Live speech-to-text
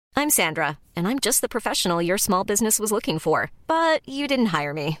I'm Sandra, and I'm just the professional your small business was looking for. But you didn't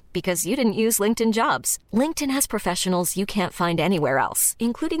hire me because you didn't use LinkedIn Jobs. LinkedIn has professionals you can't find anywhere else,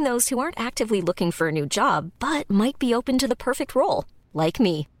 including those who aren't actively looking for a new job, but might be open to the perfect role, like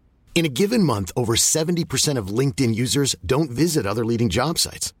me. In a given month, over 70% of LinkedIn users don't visit other leading job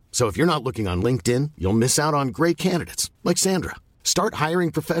sites. So if you're not looking on LinkedIn, you'll miss out on great candidates like Sandra. Start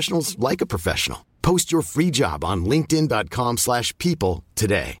hiring professionals like a professional. Post your free job on linkedin.com/people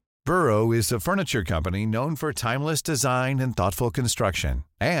today. Burrow is a furniture company known for timeless design and thoughtful construction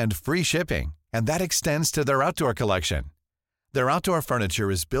and free shipping, and that extends to their outdoor collection. Their outdoor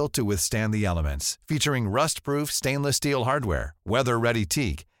furniture is built to withstand the elements, featuring rust-proof stainless steel hardware, weather-ready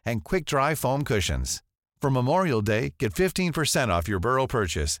teak, and quick-dry foam cushions. For Memorial Day, get 15% off your Burrow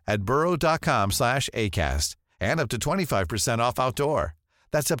purchase at burrow.com/ACAST and up to 25% off outdoor.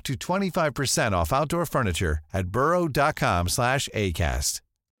 That's up to 25% off outdoor furniture at burrow.com/ACAST.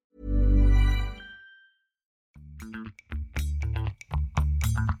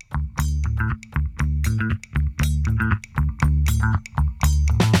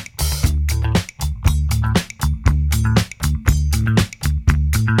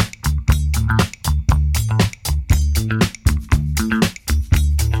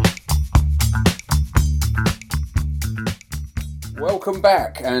 Welcome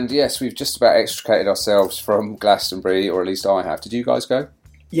back, and yes, we've just about extricated ourselves from Glastonbury, or at least I have. Did you guys go?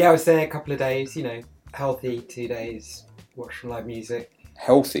 Yeah, I was there a couple of days, healthy 2 days, watch some live music.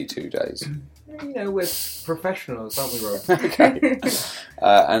 Healthy 2 days? We're professionals, aren't we, Rob? Okay.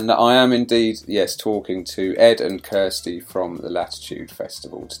 And I am indeed, yes, talking to Ed and Kirsty from the Latitude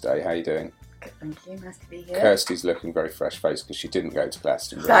Festival today. How are you doing? Good, thank you. Nice to be here. Kirsty's looking very fresh-faced because she didn't go to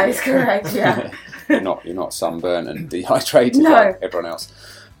Glastonbury. That is correct, yeah. You're not sunburnt and dehydrated No. like everyone else.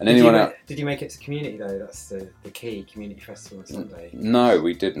 And anyone else? Did you make it to community though? That's the key, community festival on Sunday. No,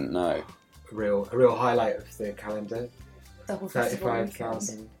 we didn't. No. A real highlight of the calendar. The whole festival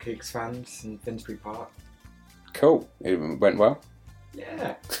 35,000 Cougs fans in Finsbury Park. Cool. It went well.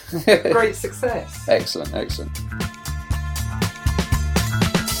 Yeah. Great success. Excellent.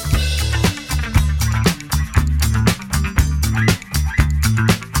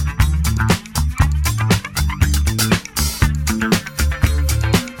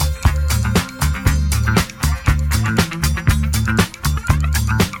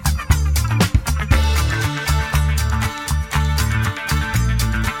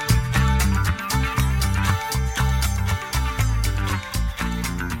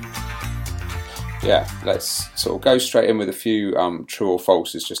 Yeah, let's sort of go straight in with a few true or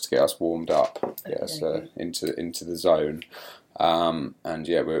falses just to get us warmed up, get us into the zone. And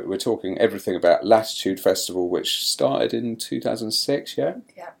yeah, we're talking everything about Latitude Festival, which started in 2006, yeah?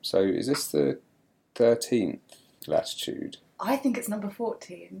 Yeah. So is this the 13th Latitude? I think it's number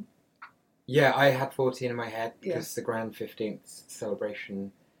 14. Yeah, I had 14 in my head Yeah. because the grand 15th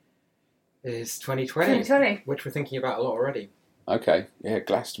celebration is 2020. 2020. Which we're thinking about a lot already. Okay, yeah,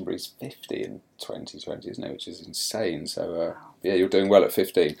 Glastonbury's 50 in 2020, isn't it? Which is insane. So, yeah, you're doing well at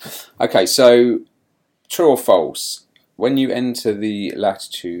 15. Okay, so true or false? When you enter the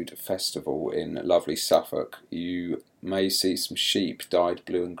Latitude Festival in lovely Suffolk, you may see some sheep dyed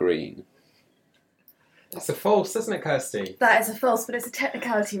blue and green. It's a false, isn't it, Kirsty? That is a false, but it's a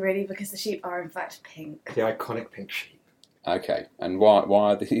technicality really because the sheep are in fact pink. The iconic pink sheep. Okay, and why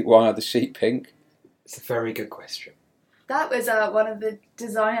are the sheep pink? It's a very good question. That was one of the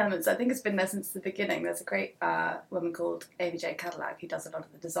design elements. I think it's been there since the beginning. There's a great woman called Amy Jade Cadillac who does a lot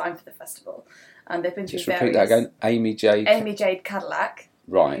of the design for the festival. And they've been through Just repeat that again. Amy Jade Cadillac.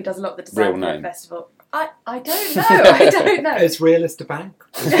 Right. Who does a lot of the design Real for name. the festival. I don't know. I don't know. It's real as the bank.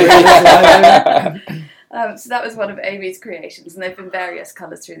 So that was one of Amy's creations, and they've been various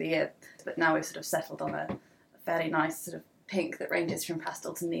colours through the year. But now we've sort of settled on a fairly nice sort of pink that ranges from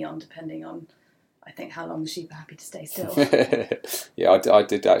pastel to neon, depending on, I think, how long the sheep are happy to stay still. Yeah, I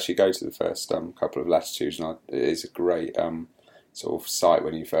did actually go to the first couple of Latitudes, and it is a great sort of sight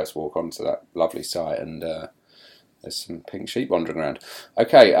when you first walk onto that lovely site, and there's some pink sheep wandering around.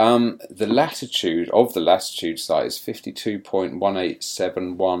 Okay, the latitude of the Latitude site is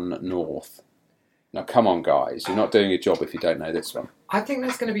 52.1871 north. Now, come on, guys, you're not doing your job if you don't know this one. I think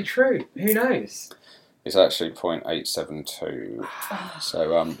that's going to be true. Who knows? It's actually 0.872.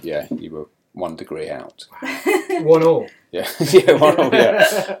 So, yeah, you were 1 degree out. 1-1. Yeah, yeah, 1-1,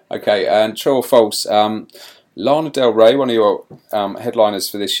 yeah. Okay, and true or false? Lana Del Rey, one of your headliners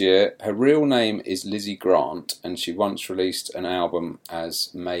for this year, her real name is Lizzie Grant, and she once released an album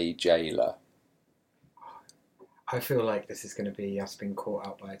as May Jailer. I feel like this is going to be us being caught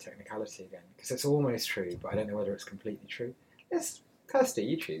out by a technicality again, because it's almost true, but I don't know whether it's completely true. Let's Kirsty,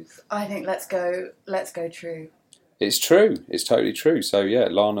 you choose. I think let's go true. It's true. It's totally true. So yeah,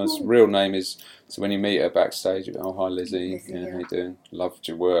 Lana's real name is. So when you meet her backstage, oh hi Lizzie, Lizzie, how you doing? Loved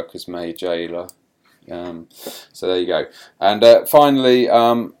your work as May Jailer. So there you go. And finally,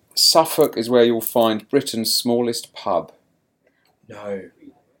 Suffolk is where you'll find Britain's smallest pub. No,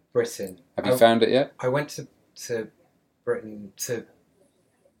 Britain. Have you found it yet? I went to Britain to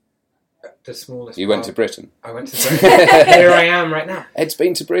the smallest. You pub. went to Britain. I went to Britain. Here I am right now. Ed's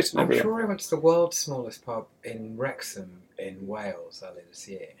been to Britain. I'm sure I went to the world's smallest pub in Wrexham in Wales earlier this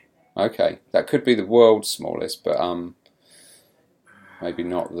year. Okay, that could be the world's smallest, but maybe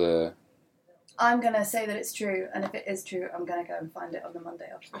not the. I'm going to say that it's true, and if it is true, I'm going to go and find it on the Monday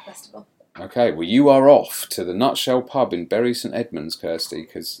after the festival. Okay, well you are off to the Nutshell Pub in Bury St Edmunds, Kirsty,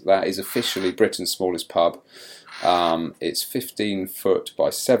 because that is officially Britain's smallest pub. It's 15 foot by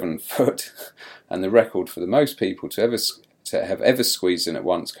 7 foot, and the record for the most people to have ever squeezed in at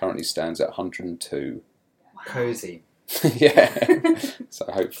once currently stands at 102. Wow. Cosy. Yeah. So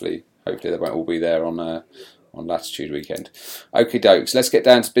hopefully they won't all be there on Latitude weekend. Okie dokes, let's get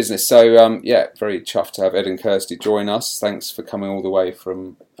down to business. So very chuffed to have Ed and Kirsty join us. Thanks for coming all the way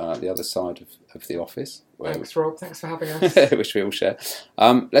from the other side of the office. Thanks, Rob. Thanks for having us. Which we all share.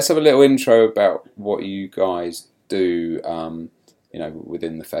 Let's have a little intro about what you guys do,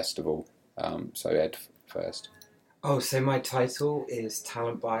 within the festival. So Ed first. Oh, so my title is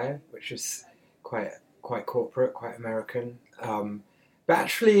Talent Buyer, which is quite corporate, quite American. But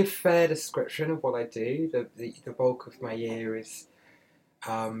actually a fair description of what I do. The bulk of my year is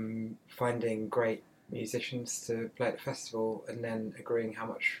finding great musicians to play at the festival and then agreeing how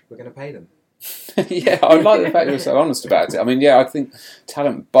much we're going to pay them. Yeah, I like the fact you're so honest about it. I mean, yeah, I think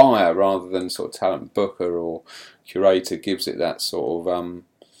talent buyer rather than sort of talent booker or curator gives it that sort of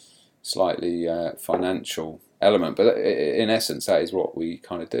slightly financial element. But in essence, that is what we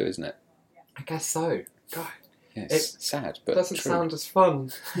kind of do, isn't it? I guess so. God. Yeah, it's sad, but doesn't true. sound as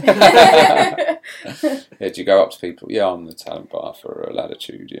fun. Yeah, do you go up to people? Yeah, I'm the talent buyer for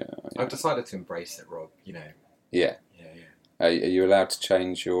Latitude. Yeah. I've decided to embrace it, Rob. Yeah. Yeah. Are you allowed to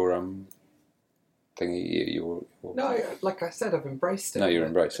change your thingy? Your No, like I said, I've embraced it. No, you're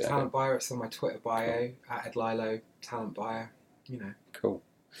embracing it. Talent buyer. It's on my Twitter bio at Lilo. Talent buyer. Cool.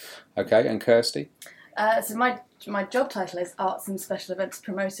 Okay, and Kirsty. So my job title is Arts and Special Events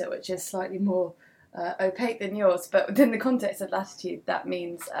Promoter, which is slightly more opaque than yours, but within the context of Latitude, that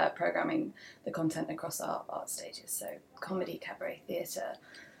means programming the content across our art stages. So comedy, cabaret, theatre,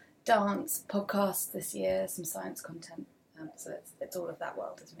 dance, podcasts this year, some science content. So it's all of that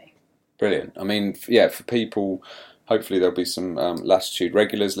world is me. Brilliant. I mean, for people, hopefully there'll be some Latitude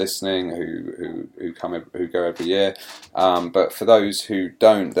regulars listening who go every year. But for those who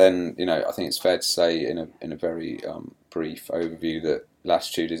don't, then I think it's fair to say in a very brief overview that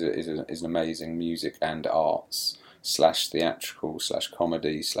Latitude is an amazing music and arts / theatrical /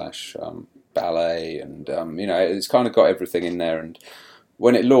 comedy / ballet, and it's kind of got everything in there. And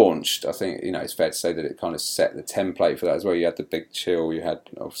when it launched, I think it's fair to say that it kind of set the template for that as well. You had the Big Chill, you had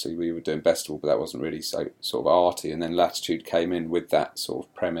obviously we were doing Festival, but that wasn't really so sort of arty. And then Latitude came in with that sort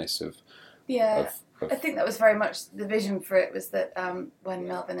of premise of I think that was very much the vision for it. Was that when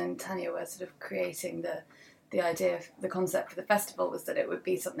Melvin and Tanya were sort of creating the idea of the concept for the festival, was that it would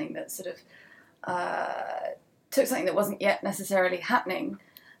be something that sort of took something that wasn't yet necessarily happening.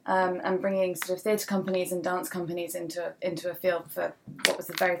 And bringing sort of theatre companies and dance companies into a field for what was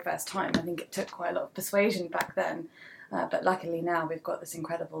the very first time. I think it took quite a lot of persuasion back then, but luckily now we've got this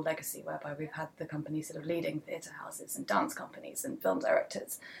incredible legacy whereby we've had the companies sort of leading theatre houses and dance companies and film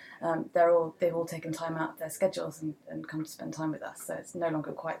directors. They've all taken time out of their schedules and come to spend time with us. So it's no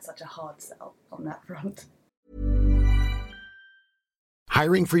longer quite such a hard sell on that front.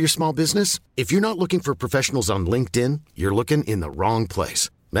 Hiring for your small business? If you're not looking for professionals on LinkedIn, you're looking in the wrong place.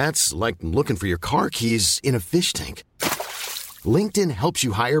 That's like looking for your car keys in a fish tank. LinkedIn helps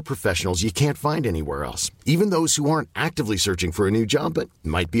you hire professionals you can't find anywhere else, even those who aren't actively searching for a new job but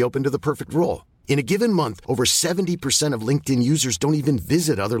might be open to the perfect role. In a given month, over 70% of LinkedIn users don't even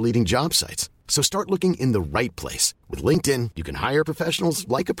visit other leading job sites. So start looking in the right place. With LinkedIn, you can hire professionals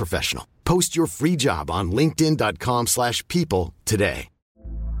like a professional. Post your free job on linkedin.com/people today.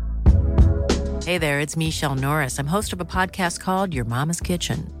 Hey there, it's Michelle Norris. I'm host of a podcast called Your Mama's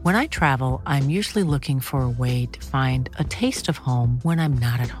Kitchen. When I travel, I'm usually looking for a way to find a taste of home when I'm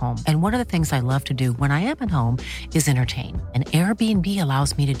not at home. And one of the things I love to do when I am at home is entertain. And Airbnb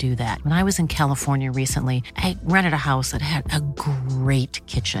allows me to do that. When I was in California recently, I rented a house that had a great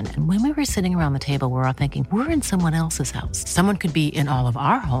kitchen. And when we were sitting around the table, we were all thinking, we're in someone else's house. Someone could be in all of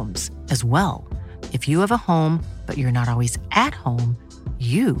our homes as well. If you have a home, but you're not always at home,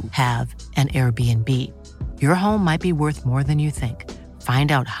 you have an Airbnb. Your home might be worth more than you think.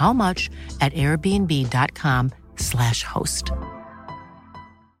 Find out how much at airbnb.com/host.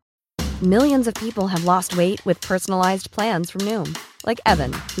 Millions of people have lost weight with personalized plans from Noom. Like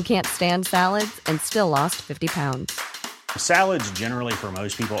Evan, who can't stand salads and still lost 50 pounds. Salads generally for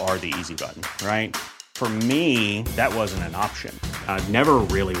most people are the easy button, right? For me, that wasn't an option. I never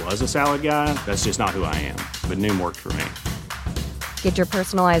really was a salad guy. That's just not who I am. But Noom worked for me. Get your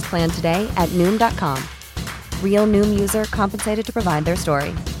personalized plan today at Noom.com. Real Noom user compensated to provide their story.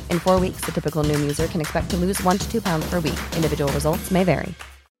 In 4 weeks, the typical Noom user can expect to lose 1 to 2 pounds per week. Individual results may vary.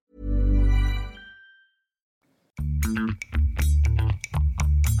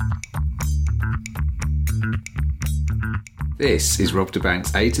 This is Rob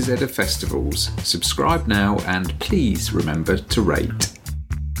DeBank's A to Z of Festivals. Subscribe now and please remember to rate.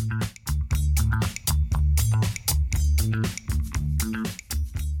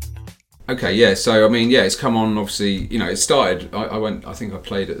 Okay, yeah, so I mean, yeah, it's come on, obviously, you know, it started, I think I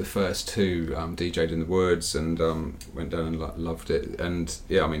played at the first two, DJ'd in the Woods, and went down and loved it, and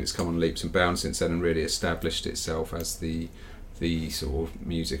yeah, I mean, it's come on leaps and bounds since then and really established itself as the sort of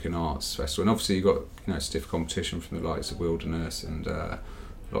music and arts festival. And obviously you've got, you know, stiff competition from the likes of Wilderness and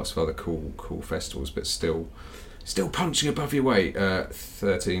lots of other cool festivals, but still punching above your weight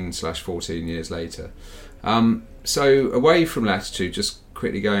 13/14 years later. So away from Latitude, just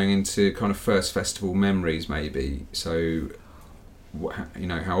quickly going into kind of first festival memories maybe. So, you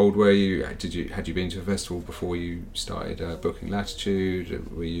know, how old were you? Had you been to a festival before you started booking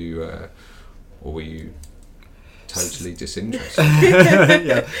Latitude? Were you totally disinterested?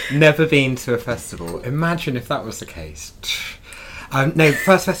 Yeah, never been to a festival. Imagine if that was the case. No,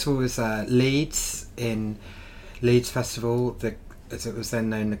 first festival was Leeds Festival, as it was then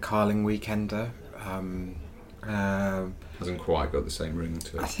known, the Carling Weekender. Hasn't quite got the same ring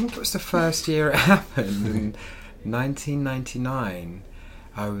to it. I think it was the first year it happened in 1999.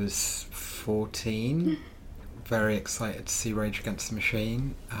 I was 14, very excited to see Rage Against the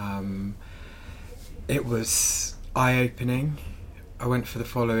Machine. It was eye-opening. I went for the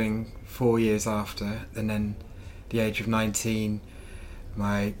following 4 years after, and then the age of 19,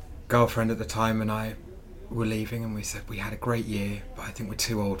 my girlfriend at the time and I were leaving, and we said we had a great year, but I think we're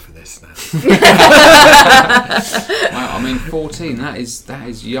too old for this now. Wow, I mean, 14, that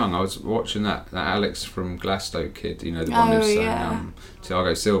is young. I was watching that Alex from Glasgow kid, you know, the one who's sang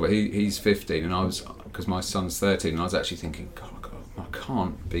Thiago Silva. He's 15, and I was, because my son's 13, and I was actually thinking, God, I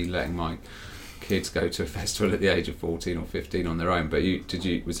can't be letting my kids go to a festival at the age of 14 or 15 on their own. But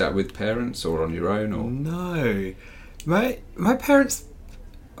was that with parents or on your own? Or no, my parents,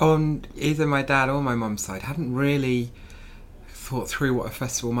 on either my dad or my mum's side, hadn't really thought through what a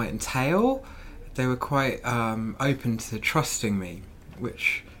festival might entail. They were quite open to trusting me,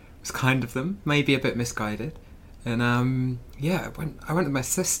 which was kind of them, maybe a bit misguided. And I went with my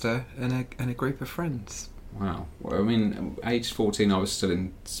sister and a group of friends. Wow. Well, I mean, age 14, I was still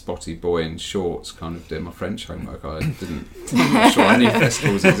in spotty boy in shorts, kind of doing my French homework. I'm not sure I knew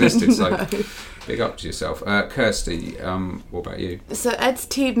festivals existed, so big up to yourself. Kirsty, what about you? So Ed's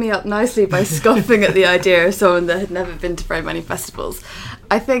teed me up nicely by scoffing at the idea of someone that had never been to very many festivals.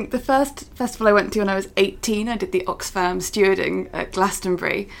 I think the first festival I went to when I was 18, I did the Oxfam stewarding at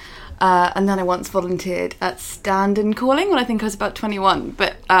Glastonbury. And then I once volunteered at Stand and Calling when I think I was about 21.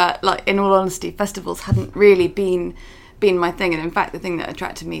 But in all honesty, festivals hadn't really been my thing. And in fact, the thing that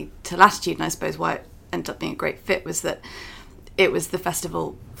attracted me to Latitude, and I suppose why it ended up being a great fit, was that it was the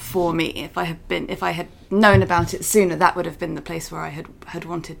festival for me. If I had known about it sooner, that would have been the place where I had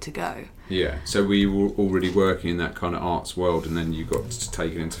wanted to go. Yeah. So were you already working in that kind of arts world, and then you got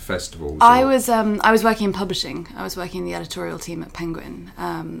taken into festivals? I was working in publishing. I was working in the editorial team at Penguin,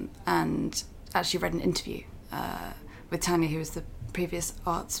 and actually read an interview with Tanya, who was the previous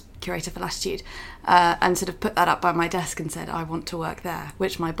arts curator for Latitude, and sort of put that up by my desk and said, I want to work there,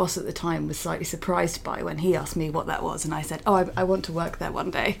 which my boss at the time was slightly surprised by when he asked me what that was, and I said, I want to work there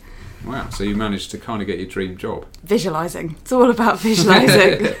one day. Wow, so you managed to kind of get your dream job. Visualising. It's all about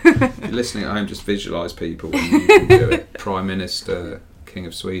visualising. You're listening at home, just visualise people and you can do it. Prime Minister, King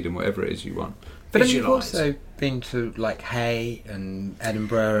of Sweden, whatever it is you want. But you've also been to like Hay and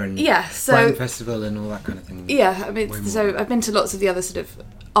Edinburgh and so Brighton Festival and all that kind of thing. Yeah, I mean, so I've been to lots of the other sort of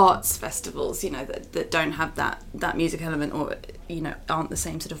arts festivals, you know, that don't have that music element, or, you know, aren't the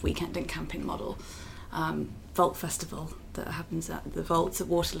same sort of weekend and camping model. Vault Festival that happens at the Vaults at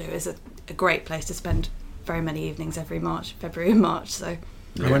Waterloo is a great place to spend very many evenings every February and March. So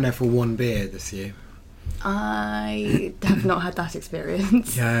I went there for one beer this year. I have not had that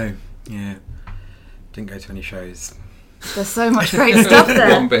experience. Yeah. Didn't go to any shows. There's so much great stuff there.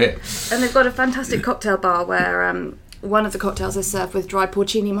 One bit. And they've got a fantastic cocktail bar where one of the cocktails is served with dried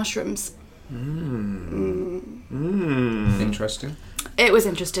porcini mushrooms. Interesting. It was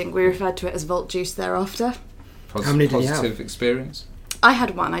interesting. We referred to it as Vault Juice thereafter. How many did you have? Positive experience? I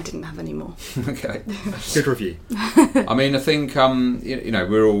had one. I didn't have any more. Okay. Good review. I mean, I think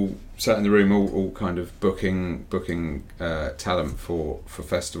we're all sat in the room, all kind of booking talent for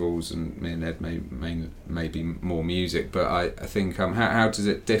festivals, and me and Ed maybe more music. But I think how does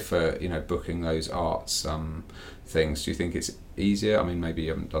it differ? Booking those arts things. Do you think it's easier? I mean, maybe you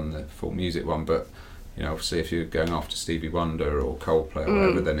haven't done the full music one, but obviously, if you're going after Stevie Wonder or Coldplay or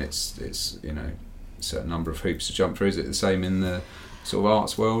whatever, then it's a certain number of hoops to jump through. Is it the same in the sort of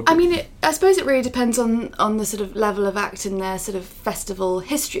arts world? I mean, I suppose it really depends on the sort of level of act in their sort of festival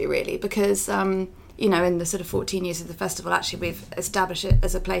history, really, because in the sort of 14 years of the festival, actually we've established it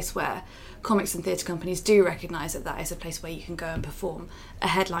as a place where comics and theatre companies do recognise that is a place where you can go and perform a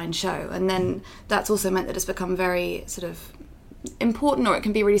headline show, and then that's also meant that it's become very sort of important, or it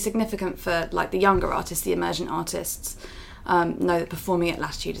can be really significant for like the younger artists, the emergent artists, know that performing at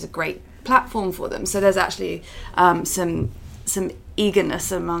Latitude is a great platform for them. So there's actually some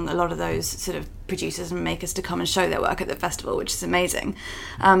eagerness among a lot of those sort of producers and makers to come and show their work at the festival, which is amazing.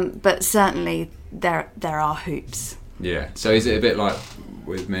 But certainly there are hoops. Yeah. So is it a bit like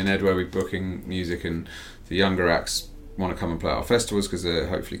with me and Ed, where we're booking music and the younger acts want to come and play at our festivals because they're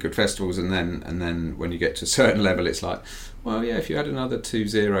hopefully good festivals, and then when you get to a certain level, it's like, well, yeah, if you add another 2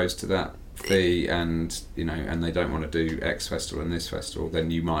 zeros to that fee, and and they don't want to do X festival and this festival,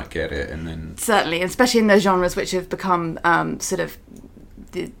 then you might get it. And then certainly, especially in those genres which have become sort of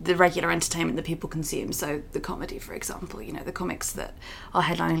the regular entertainment that people consume. So the comedy, for example, the comics that are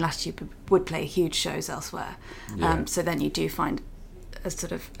headlining Latitude would play huge shows elsewhere. Yeah. So then you do find a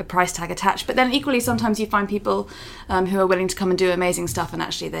sort of a price tag attached, but then equally sometimes you find people who are willing to come and do amazing stuff, and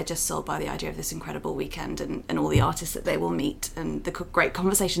actually they're just sold by the idea of this incredible weekend and all the artists that they will meet and the great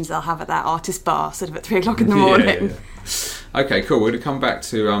conversations they'll have at that artist bar sort of at 3 o'clock in the morning. Yeah. Okay, cool. We're going to come back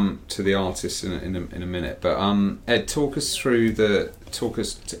to the artists in a minute, but Ed, tell us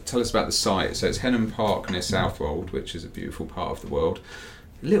about the site. So it's Henham Park near Southwold, which is a beautiful part of the world.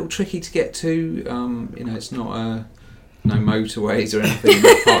 A little tricky to get to. It's not no motorways or anything in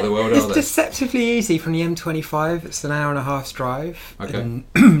that part of the world, are there? It's deceptively easy from the M25. It's an hour and a half's drive. Okay.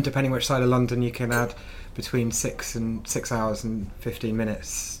 And depending which side of London, you can add between 6 hours and 15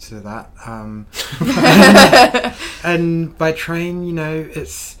 minutes to that. And by train,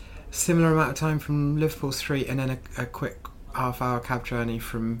 it's a similar amount of time from Liverpool Street, and then a quick half-hour cab journey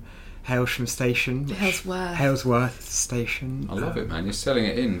from Hailsham Station. Halesworth Station. I love it, man. You're selling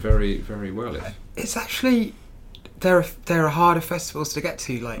it in very, very well. It's actually... There are harder festivals to get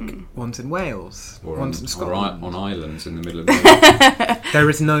to, like ones in Wales, ones in Scotland. Or on islands in the middle of the world. There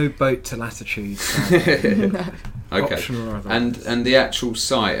is no boat to Latitude. So No. Okay. And the actual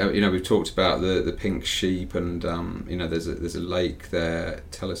site, we've talked about the pink sheep, and there's a lake there.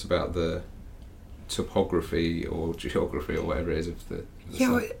 Tell us about the topography or geography or whatever it is of the yeah,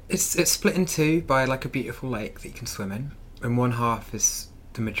 site. well, it's split in two by like a beautiful lake that you can swim in, and one half is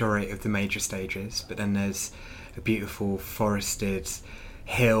the majority of the major stages, but then there's a beautiful forested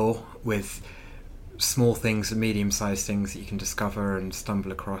hill with small things and medium-sized things that you can discover and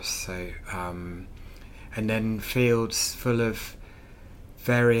stumble across. So, and then fields full of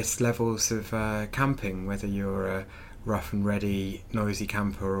various levels of camping, whether you're a rough and ready, noisy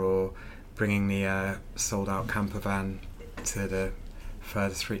camper or bringing the sold-out camper van to the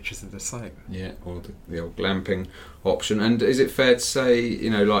furthest reaches of the site. Yeah, or the old glamping option. And is it fair to say,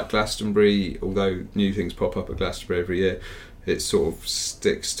 like Glastonbury, although new things pop up at Glastonbury every year, it sort of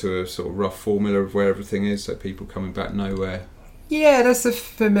sticks to a sort of rough formula of where everything is, so people coming back nowhere? Yeah, there's a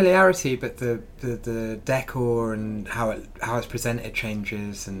familiarity, but the decor and how it's presented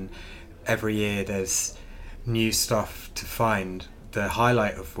changes, and every year there's new stuff to find, the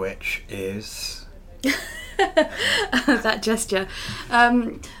highlight of which is... that gesture.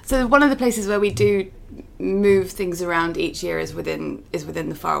 So one of the places where we do move things around each year is within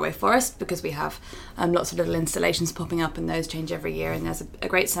the Faraway Forest, because we have lots of little installations popping up, and those change every year, and there's a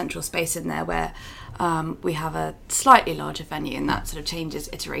great central space in there where we have a slightly larger venue, and that sort of changes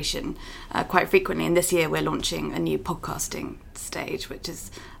iteration quite frequently. And this year we're launching a new podcasting stage, which is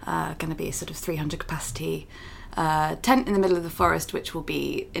going to be a sort of 300 capacity tent in the middle of the forest, which will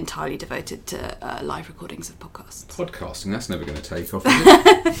be entirely devoted to live recordings of podcasts. Podcasting, that's never going to take off,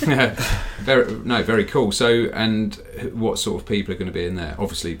 is it? Very cool. So, and what sort of people are going to be in there?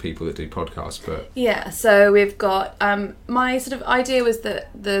 Obviously people that do podcasts, but... Yeah, so we've got... my sort of idea was that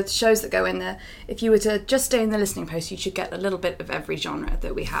the shows that go in there, if you were to just stay in the listening post, you should get a little bit of every genre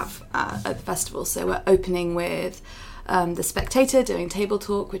that we have at the festival. So we're opening with... The Spectator doing Table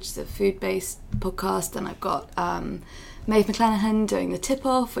Talk, which is a food-based podcast, and I've got Maeve McClanahan doing The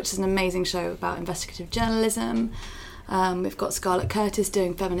Tip-Off, which is an amazing show about investigative journalism. We've got Scarlett Curtis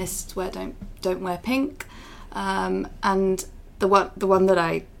doing Feminists Don't Wear Pink, and the one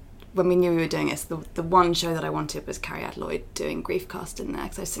that when we knew we were doing it, the one show that I wanted was Carrie Lloyd doing Griefcast in there,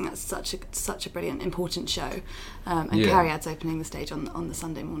 because I just think that's such a brilliant, important show. And Carrie opening the stage on the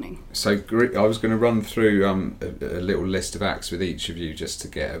Sunday morning. So I was going to run through a little list of acts with each of you just to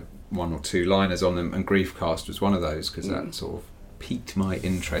get one or two liners on them, and Griefcast was one of those, because that sort of piqued my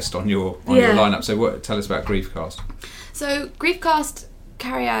interest on your lineup. So tell us about Griefcast. So Griefcast,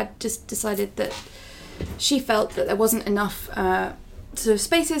 Carrie just decided that she felt that there wasn't enough sort of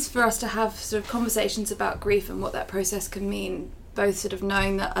spaces for us to have sort of conversations about grief and what that process can mean, both sort of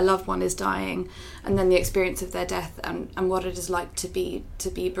knowing that a loved one is dying and then the experience of their death and what it is like to be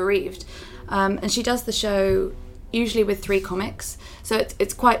bereaved. And she does the show usually with 3 comics, so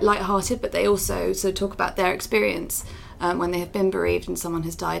it's quite light-hearted, but they also sort of talk about their experience when they have been bereaved and someone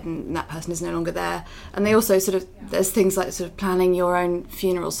has died and that person is no longer there. And they also there's things like sort of planning your own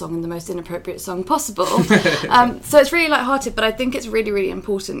funeral song in the most inappropriate song possible. So it's really light-hearted, but I think it's really, really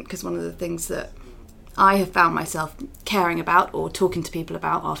important, because one of the things that I have found myself caring about or talking to people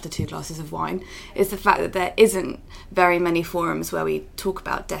about after 2 glasses of wine is the fact that there isn't very many forums where we talk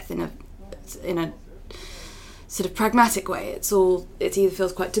about death in a sort of pragmatic way. It either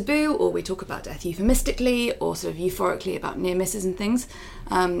feels quite taboo, or we talk about death euphemistically or sort of euphorically about near misses and things.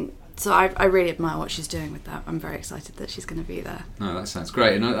 So I really admire what she's doing with that. I'm very excited that she's going to be there. No, that sounds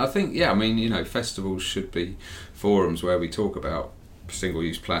great. And I think, festivals should be forums where we talk about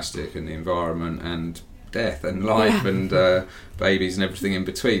single-use plastic and the environment and death and life and babies and everything in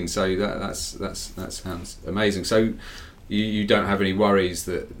between. So that sounds amazing. So you don't have any worries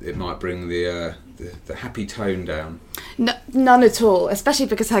that it might bring the happy tone down? No, none at all, especially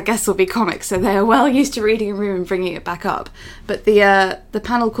because our guests will be comics, so they are well used to reading a room and bringing it back up. But the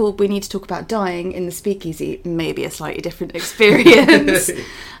panel called We Need to Talk About Dying in the Speakeasy may be a slightly different experience.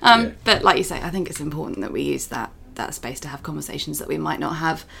 But like you say, I think it's important that we use that space to have conversations that we might not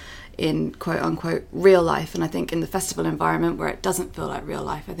have in quote-unquote real life. And I think in the festival environment where it doesn't feel like real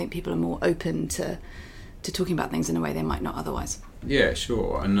life, I think people are more open to talking about things in a way they might not otherwise. Yeah,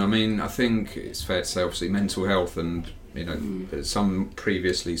 sure. And I mean, I think it's fair to say, obviously, mental health and, some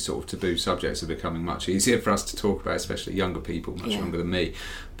previously sort of taboo subjects are becoming much easier for us to talk about, especially younger people, much younger than me.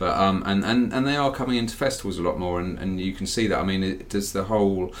 But and they are coming into festivals a lot more, and you can see that. I mean, does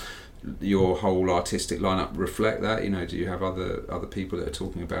your whole artistic lineup reflect that? Do you have other people that are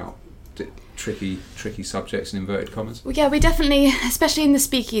talking about tricky subjects in inverted commas? Well, yeah, we definitely, especially in the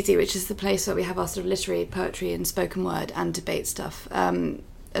Speakeasy, which is the place where we have our sort of literary, poetry and spoken word and debate stuff.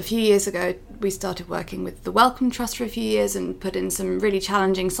 A few years ago, we started working with the Wellcome Trust for a few years and put in some really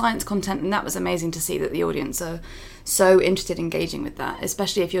challenging science content, and that was amazing to see that the audience are so interested in engaging with that,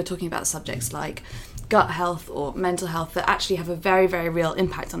 especially if you're talking about subjects like gut health or mental health that actually have a very, very real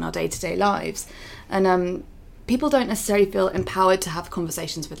impact on our day-to-day lives. And people don't necessarily feel empowered to have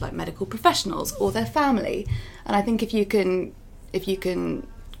conversations with like medical professionals or their family. And I think if you can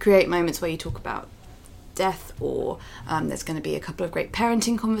create moments where you talk about death, or there's going to be a couple of great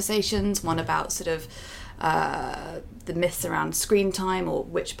parenting conversations, one about sort of the myths around screen time or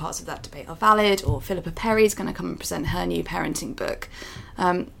which parts of that debate are valid, or Philippa Perry's going to come and present her new parenting book.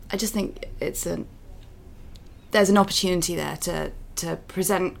 I just think there's an opportunity there to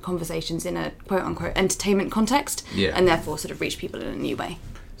present conversations in a quote-unquote entertainment context, and therefore sort of reach people in a new way.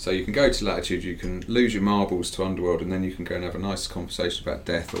 So you can go to Latitude, you can lose your marbles to Underworld, and then you can go and have a nice conversation about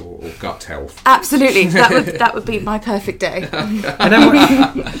death or gut health. Absolutely, that would be my perfect day. And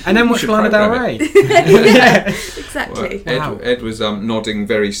then watch Lana Del Rey. Yeah, exactly. Well, Ed was nodding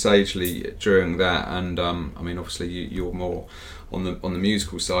very sagely during that, and I mean, obviously you're more on the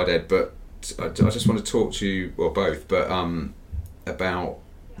musical side, Ed, but I just want to talk to you, well, both, but about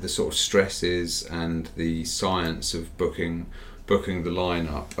the sort of stresses and the science of booking the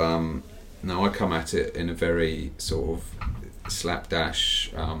lineup. Now I come at it in a very sort of slapdash,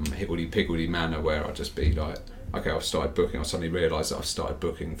 higgledy-piggledy manner, where I'll just be like, okay, I've started booking. I suddenly realise that I've started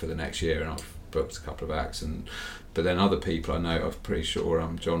booking for the next year, and I've booked a couple of acts. But then other people I know, I'm pretty sure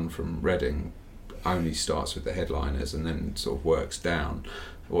John from Reading only starts with the headliners and then sort of works down.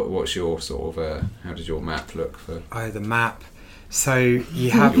 What's your sort of how does your map look for? The map. So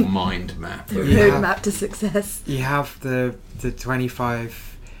you have your mind map. The roadmap to success. You have the 25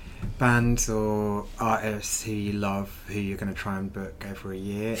 bands or artists who you love, who you're going to try and book every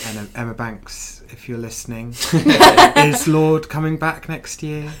year. And Emma Banks, if you're listening, is Lord coming back next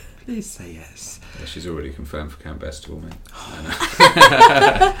year? Please say yes. Yeah, she's already confirmed for Camp Festival, mate.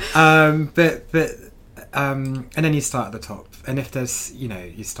 And then you start at the top. And if there's,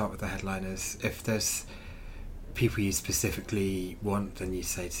 you start with the headliners. If there's people you specifically want, then you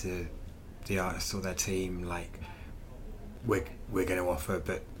say to the artist or their team, like, we're going to offer,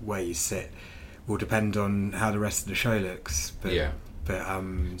 but where you sit will depend on how the rest of the show looks.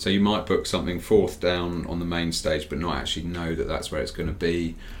 So you might book something fourth down on the main stage, but not actually know that that's where it's going to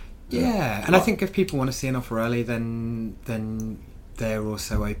be. Yeah, and I think if people want to see an offer early, then they're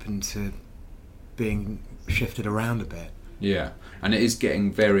also open to being shifted around a bit. Yeah, and it is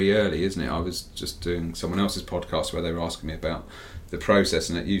getting very early, isn't it? I was just doing someone else's podcast where they were asking me about the process,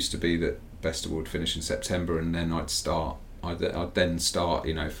 and it used to be that Festival would finish in September, and then I'd then start,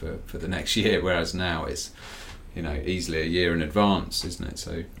 for the next year. Whereas now it's, easily a year in advance, isn't it?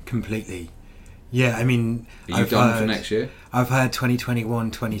 So completely. Yeah, I mean, are you done for next year? I've heard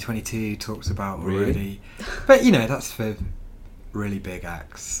 2021, 2022 talks about really? Already, but that's for really big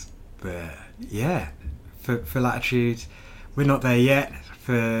acts. But yeah, for Latitude, we're not there yet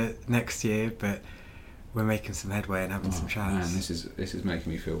for next year, but we're making some headway and having some chats. Man, this is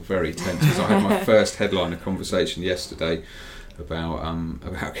making me feel very tense, because I had my first headliner conversation yesterday about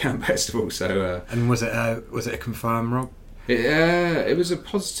Camp Festival. So and was it a confirm, Rob? It was a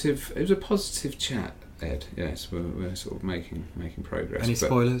positive chat, Ed. Yes, we're sort of making progress. Any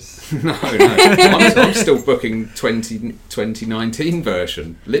spoilers? No. I'm still booking 2019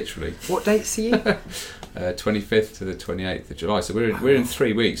 version, literally. What dates are you? 25th to the 28th of July. So we're in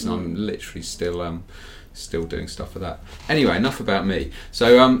 3 weeks, and I'm literally still doing stuff for that. Anyway, enough about me.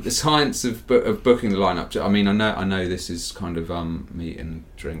 So the science of booking the lineup. I mean, I know this is kind of meat and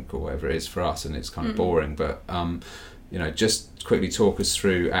drink or whatever it is for us, and it's kind of boring, but just quickly talk us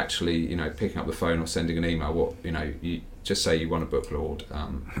through actually, picking up the phone or sending an email. What you just say you want to book Lord.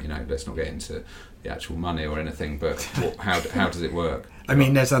 Let's not get into the actual money or anything, but how does it work? I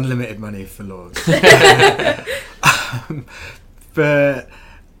mean, there's unlimited money for Lord. Is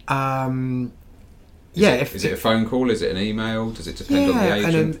it a phone call? Is it an email? Does it depend on the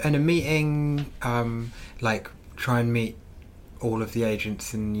agent? And a meeting, try and meet all of the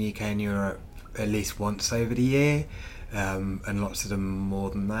agents in the UK and Europe at least once over the year, and lots of them more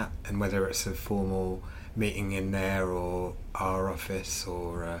than that. And whether it's a formal meeting in there or our office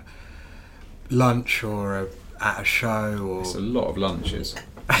or a lunch or at a show, or it's a lot of lunches.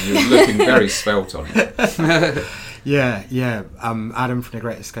 You're looking very svelte on it. Yeah. Adam from The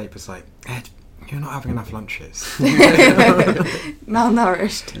Great Escape was like, Ed, you're not having enough lunches.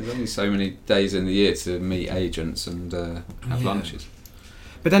 Malnourished. There's only so many days in the year to meet agents and have lunches.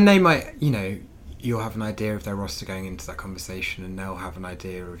 But then they might, you'll have an idea of their roster going into that conversation, and they'll have an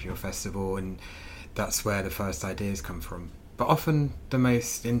idea of your festival, and that's where the first ideas come from. But often the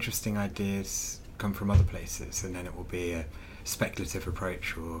most interesting ideas come from other places, and then it will be a speculative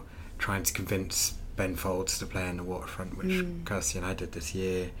approach, or trying to convince Ben Folds to play in the Waterfront, which Kirsty and I did this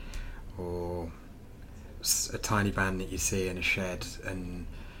year, or a tiny band that you see in a shed, and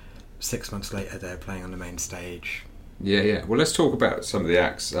 6 months later they're playing on the main stage. Yeah. Well, let's talk about some of the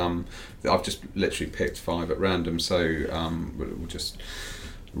acts. I've just literally picked 5 at random, so we'll just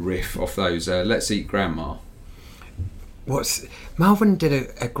riff off those. Let's Eat Grandma. Malvin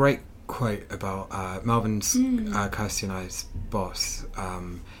did a great quote about Malvin's Kirsty and I's boss.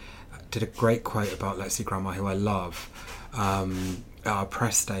 Did a great quote about Let's Eat Grandma, who I love. At our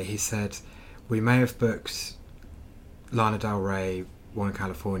press day, he said, "We may have booked Lana Del Rey, one of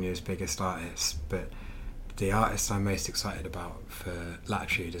California's biggest artists, but the artist I'm most excited about for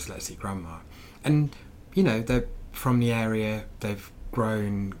Latitude is Let's Eat Grandma." And they're from the area, they've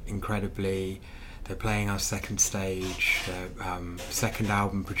grown incredibly, they're playing our second stage, their second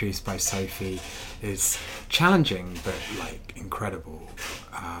album produced by Sophie is challenging but incredible.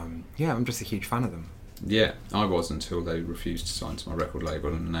 I'm just a huge fan of them. Yeah, I was until they refused to sign to my record label,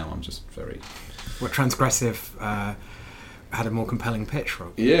 and now I'm just very... Transgressive had a more compelling pitch,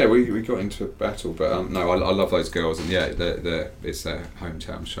 Rob. Yeah, we got into a battle, but no, I love those girls, and yeah, it's their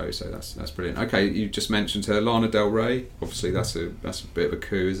hometown show, so that's brilliant. Okay, you just mentioned her, Lana Del Rey. Obviously, that's a bit of a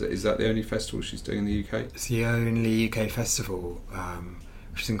coup. Is that the only festival she's doing in the UK? It's the only UK festival,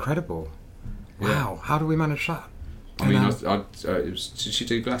 which is incredible. Wow, yeah. How do we manage that? I mean, did she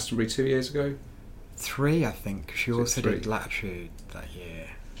do Glastonbury 2 years ago? 3, I think. She also 3? did Latitude that year.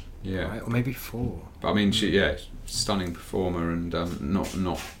 Yeah. Right? Or maybe 4. But I mean, stunning performer, and not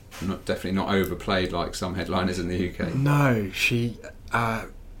definitely not overplayed like some headliners in the UK. No, she's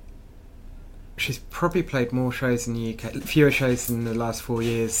probably played more shows in the UK, fewer shows in the last 4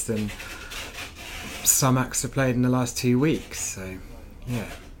 years than some acts have played in the last 2 weeks. So, yeah.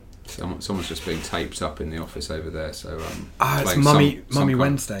 Someone's just being taped up in the office over there. So it's Mummy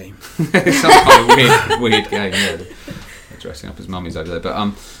Wednesday. Some kind of weird game. Yeah, they're dressing up as mummies over there.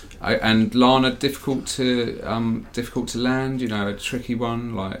 But and Lana, difficult to land. A tricky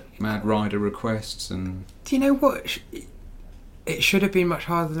one, like Mad Rider requests and. Do you know what? It should have been much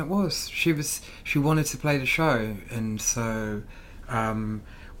harder than it was. She wanted to play the show, and so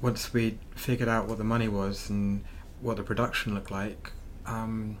once we figured out what the money was and what the production looked like,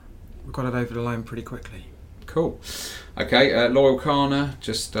 we got it over the line pretty quickly. Cool. Okay, Loyal Kana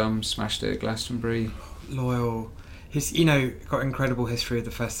just smashed it at Glastonbury. Loyal, he's got incredible history of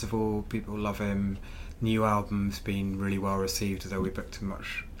the festival. People love him. New album's been really well received, although we booked him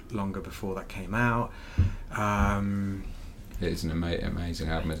much longer before that came out. It is an amazing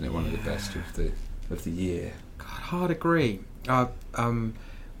album, isn't it? One of the best of the year. God, hard agree.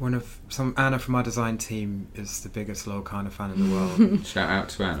 Anna from our design team is the biggest Loyal Kana fan in the world. Shout out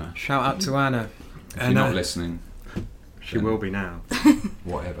to Anna. Shout out to Anna. If you're not listening, she will be now.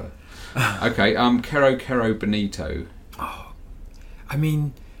 Whatever. Okay, Kero Benito. Oh, I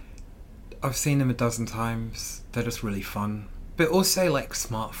mean, I've seen them a dozen times. They're just really fun, but also like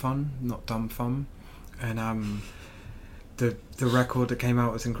smart fun, not dumb fun. And the record that came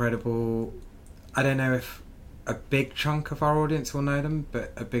out was incredible. I don't know if a big chunk of our audience will know them,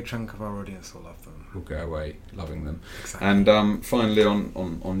 but a big chunk of our audience will love them. We'll go away loving them. Exactly. And finally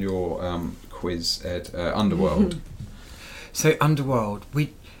on your quiz, Ed, Underworld. So Underworld,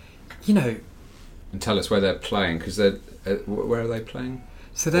 and tell us where they're playing, because they're where are they playing?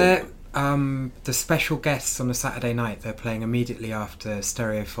 So they're the special guests on a Saturday night. They're playing immediately after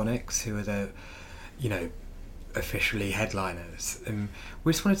Stereophonics, who are the officially headliners, and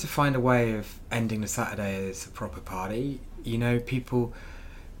we just wanted to find a way of ending the Saturday as a proper party. People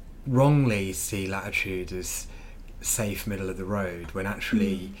wrongly see Latitude as safe middle of the road, when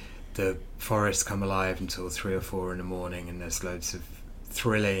actually the forests come alive until 3 or 4 in the morning, and there's loads of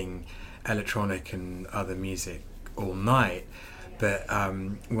thrilling electronic and other music all night. But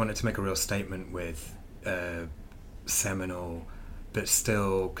we wanted to make a real statement with seminal but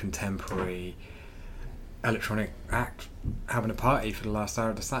still contemporary electronic act having a party for the last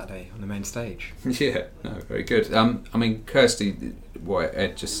hour of the Saturday on the main stage. Yeah, no, very good. I mean, Kirsty, what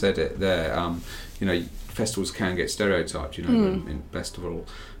Ed just said it there. Festivals can get stereotyped. In festival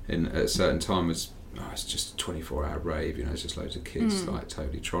at a certain time was it's just a 24-hour rave. It's just loads of kids like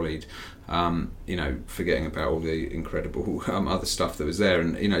totally trolleyed. Forgetting about all the incredible other stuff that was there.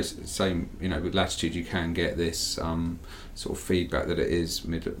 And same with Latitude, you can get this sort of feedback that it is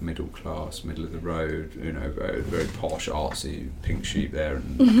middle class, middle of the road. Very, very posh, artsy, pink sheep there,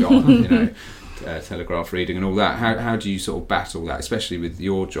 and garden, telegraph reading and all that. How do you sort of battle that, especially with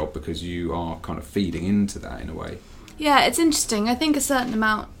your job, because you are kind of feeding into that in a way? Yeah, it's interesting. I think a certain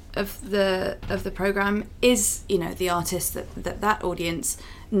amount of the programme is the artist that audience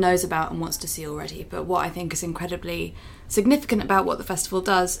knows about and wants to see already. But what I think is incredibly significant about what the festival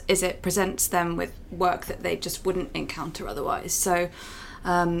does is it presents them with work that they just wouldn't encounter otherwise. So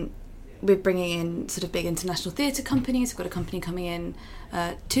we're bringing in sort of big international theatre companies. We've got a company coming in,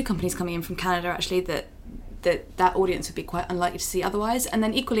 2 companies coming in from Canada actually, that audience would be quite unlikely to see otherwise. And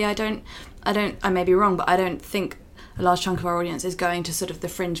then equally, I may be wrong, but I don't think a large chunk of our audience is going to sort of the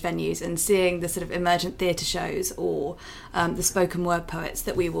fringe venues and seeing the sort of emergent theatre shows or the spoken word poets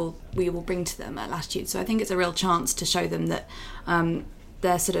that we will bring to them at Latitude. So I think it's a real chance to show them that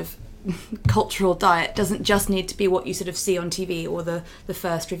their sort of cultural diet doesn't just need to be what you sort of see on TV or the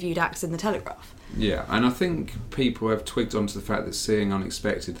first reviewed acts in the Telegraph. Yeah, and I think people have twigged onto the fact that seeing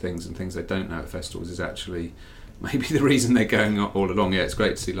unexpected things and things they don't know at festivals is actually maybe the reason they're going all along. Yeah, it's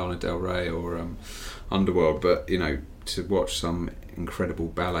great to see Lana Del Rey or Underworld, but to watch some incredible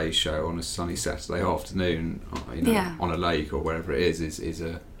ballet show on a sunny Saturday afternoon, on a lake or wherever it is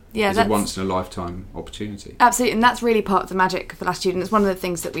a once in a lifetime opportunity. Absolutely, and that's really part of the magic of Latitude. And it's one of the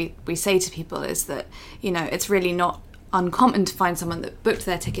things that we say to people is that it's really not uncommon to find someone that booked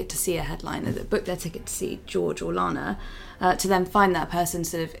their ticket to see a headliner, that booked their ticket to see George or Lana, to then find that person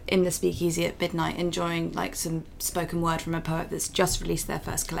sort of in the speakeasy at midnight enjoying like some spoken word from a poet that's just released their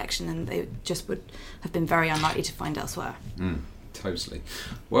first collection, and they just would have been very unlikely to find elsewhere. Totally.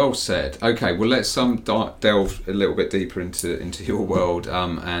 Well said. Okay, well, let's delve a little bit deeper into your world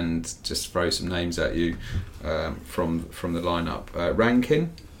and just throw some names at you from the lineup.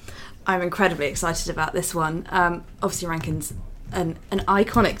 Rankin? I'm incredibly excited about this one. Obviously, Rankin's an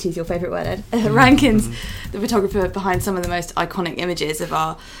iconic, to use your favourite word, Ed. Rankin's the photographer behind some of the most iconic images of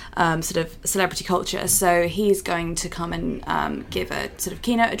our sort of celebrity culture. So he's going to come and give a sort of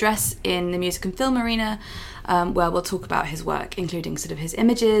keynote address in the music and film arena, where we'll talk about his work, including sort of his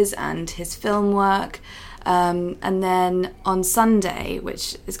images and his film work. And then on Sunday,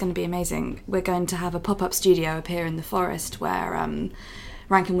 which is going to be amazing, we're going to have a pop-up studio appear in the forest where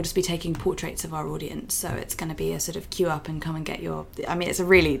Rankin will just be taking portraits of our audience. So it's going to be a sort of queue up and come and get your... I mean, it's a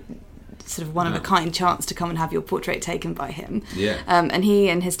really sort of one-of-a-kind chance to come and have your portrait taken by him. Yeah. And he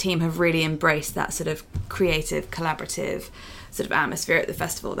and his team have really embraced that sort of creative, collaborative sort of atmosphere at the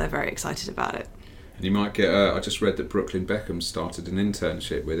festival. They're very excited about it. And you might get... I just read that Brooklyn Beckham started an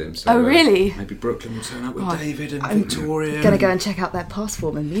internship with him. So, oh, really? Maybe Brooklyn will turn up with David and Victoria. I'm going to go and check out their pass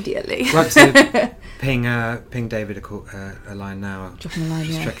form immediately. We'll have to ping David a line now. Drop him a line,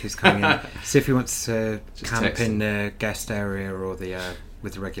 just check who's coming in. See if he wants to camp in the guest area or the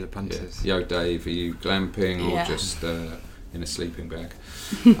with the regular punters. Yeah. Yo, Dave, are you glamping or just in a sleeping bag?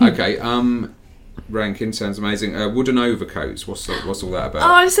 Okay, Rankin sounds amazing. Wooden Overcoats, what's all that about?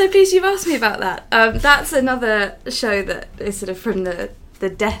 Oh, I'm so pleased you've asked me about that. That's another show that is sort of from the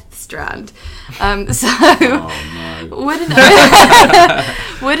Death Strand.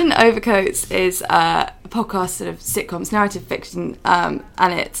 Wooden Overcoats is a podcast, sort of sitcoms, narrative fiction, and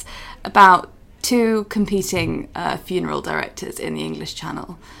it's about two competing funeral directors in the English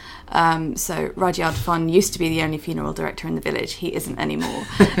Channel. So Rudyard Funn used to be the only funeral director in the village. He isn't anymore.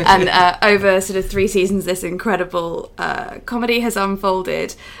 And over sort of 3 seasons, this incredible comedy has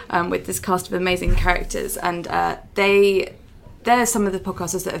unfolded with this cast of amazing characters. And they're some of the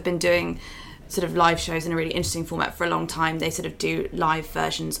podcasters that have been doing sort of live shows in a really interesting format for a long time. They sort of do live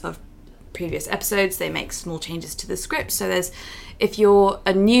versions of previous episodes. They make small changes to the script. So if you're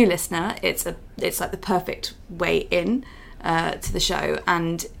a new listener, it's like the perfect way in to the show,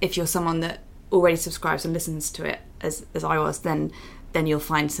 and if you're someone that already subscribes and listens to it as I was, then you'll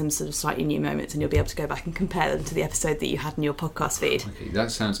find some sort of slightly new moments, and you'll be able to go back and compare them to the episode that you had in your podcast feed. Okay,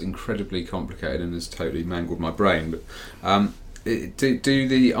 that sounds incredibly complicated and has totally mangled my brain. But do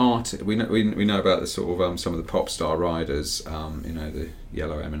the art? We know about the sort of some of the pop star riders, the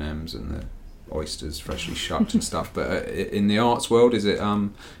yellow M&Ms and the oysters freshly shucked and stuff, but in the arts world, is it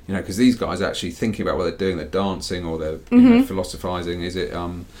because these guys are actually thinking about what they're doing, they're dancing or they're philosophizing, is it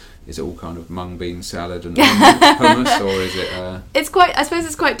all kind of mung bean salad and hummus, or is it I suppose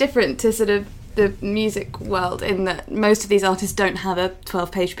it's quite different to sort of the music world in that most of these artists don't have a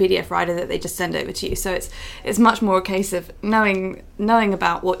 12-page PDF rider that they just send over to you, so it's much more a case of knowing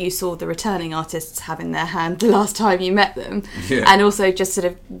about what you saw the returning artists have in their hand the last time you met them, and also just sort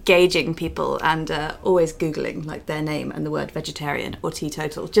of gauging people and always googling like their name and the word vegetarian or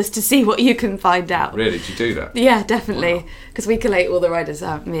teetotal just to see what you can find out. Really? Did you do that? Yeah, definitely, because we collate all the riders.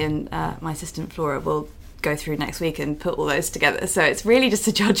 Me and my assistant Flora will go through next week and put all those together, so it's really just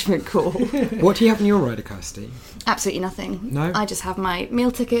a judgment call. What do you have in your rider, Kirsty? Absolutely nothing. No? I just have my meal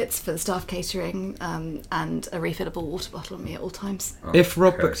tickets for the staff catering and a refillable water bottle on me at all times. If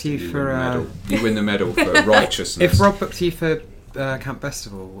Rob books you for you win the medal for righteousness. If Rob books you for Camp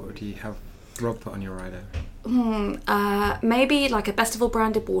Festival, what would you have Rob put on your rider? Maybe like a Festival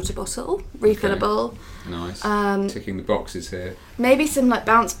branded water bottle, refillable. Okay. Nice. Ticking the boxes here. Maybe some like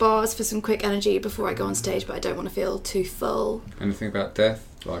bounce bars for some quick energy before I go on stage, but I don't want to feel too full. Anything about death?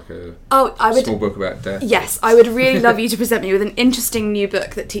 Like a small book about death? Yes, I would really love you to present me with an interesting new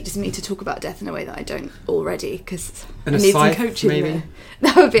book that teaches me to talk about death in a way that I don't already, because I need some coaching maybe. There.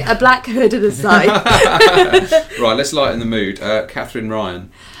 That would be a black hood and a scythe. Right, let's lighten the mood. Catherine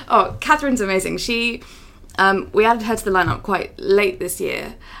Ryan. Oh, Catherine's amazing. She... we added her to the lineup quite late this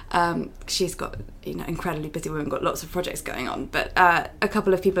year. She's got, incredibly busy woman, got lots of projects going on. But a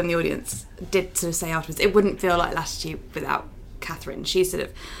couple of people in the audience did sort of say afterwards, it wouldn't feel like Latitude without Catherine. She's sort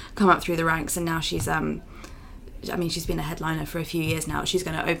of come up through the ranks, and now she's, she's been a headliner for a few years now. She's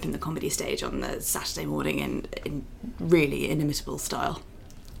going to open the comedy stage on the Saturday morning in really inimitable style.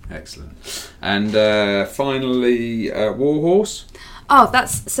 Excellent. And finally, Warhorse. Oh,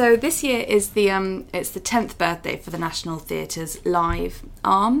 so this year is it's the 10th birthday for the National Theatre's live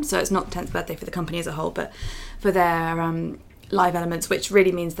arm. So it's not the 10th birthday for the company as a whole, but for their live elements, which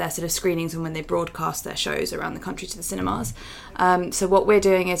really means their sort of screenings and when they broadcast their shows around the country to the cinemas. So what we're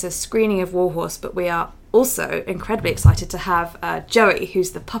doing is a screening of Warhorse, but we are also incredibly excited to have Joey,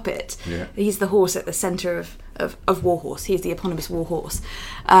 who's the puppet. Yeah. He's the horse at the centre of of Warhorse. He's the eponymous Warhorse.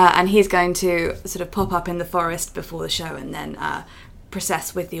 And he's going to sort of pop up in the forest before the show and then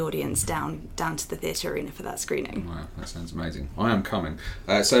process with the audience down to the theatre arena for that screening. Wow, that sounds amazing. I am coming.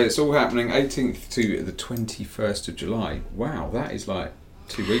 So it's all happening 18th to the 21st of July. Wow, that is like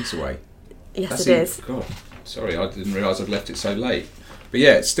 2 weeks away. Yes, it is. God, sorry, I didn't realise I'd left it so late. But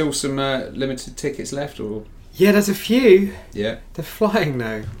yeah, it's still some limited tickets left, or... Yeah, there's a few. Yeah. They're flying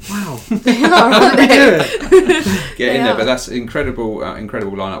now. Wow. They are, aren't they? Get in there, but that's incredible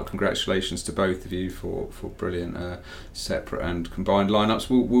lineup. Congratulations to both of you for brilliant separate and combined lineups.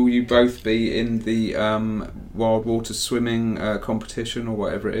 Will you both be in the wild water swimming competition or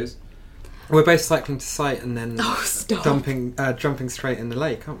whatever it is? We're both cycling to sight and then jumping straight in the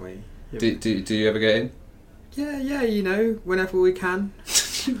lake, aren't we? Do you ever get in? Yeah, you know, whenever we can.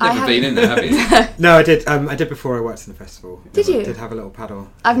 You've never been in there, have you? No, I did. I did before I worked in the festival. Did you? I did have a little paddle.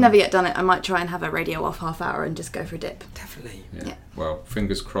 I've never yet done it. I might try and have a radio off half hour and just go for a dip. Definitely. Yeah. Well,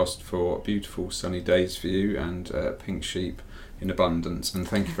 fingers crossed for beautiful sunny days for you and pink sheep in abundance. And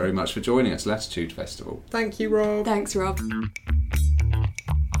thank you very much for joining us, Latitude Festival. Thank you, Rob. Thanks, Rob.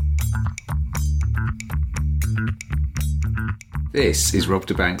 This is Rob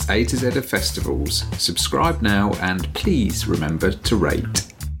DeBank's A to Z of Festivals. Subscribe now and please remember to rate.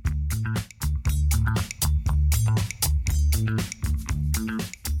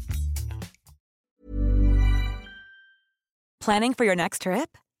 Planning for your next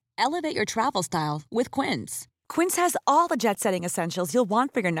trip? Elevate your travel style with Quince. Quince has all the jet-setting essentials you'll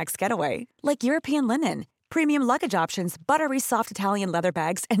want for your next getaway, like European linen, premium luggage options, buttery soft Italian leather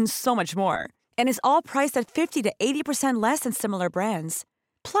bags, and so much more. And is all priced at 50 to 80% less than similar brands.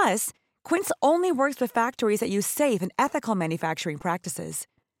 Plus, Quince only works with factories that use safe and ethical manufacturing practices.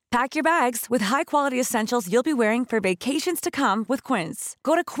 Pack your bags with high-quality essentials you'll be wearing for vacations to come with Quince.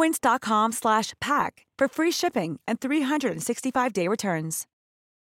 Go to quince.com/pack for free shipping and 365-day returns.